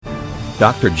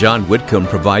Dr. John Whitcomb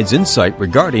provides insight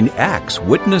regarding Acts,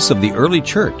 witness of the early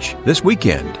church, this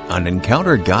weekend on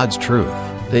Encounter God's Truth.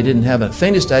 They didn't have a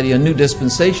faintest idea a new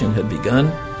dispensation had begun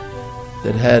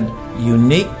that had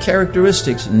unique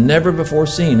characteristics never before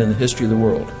seen in the history of the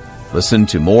world. Listen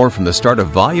to more from the start of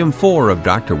Volume 4 of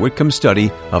Dr. Whitcomb's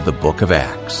study of the Book of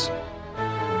Acts.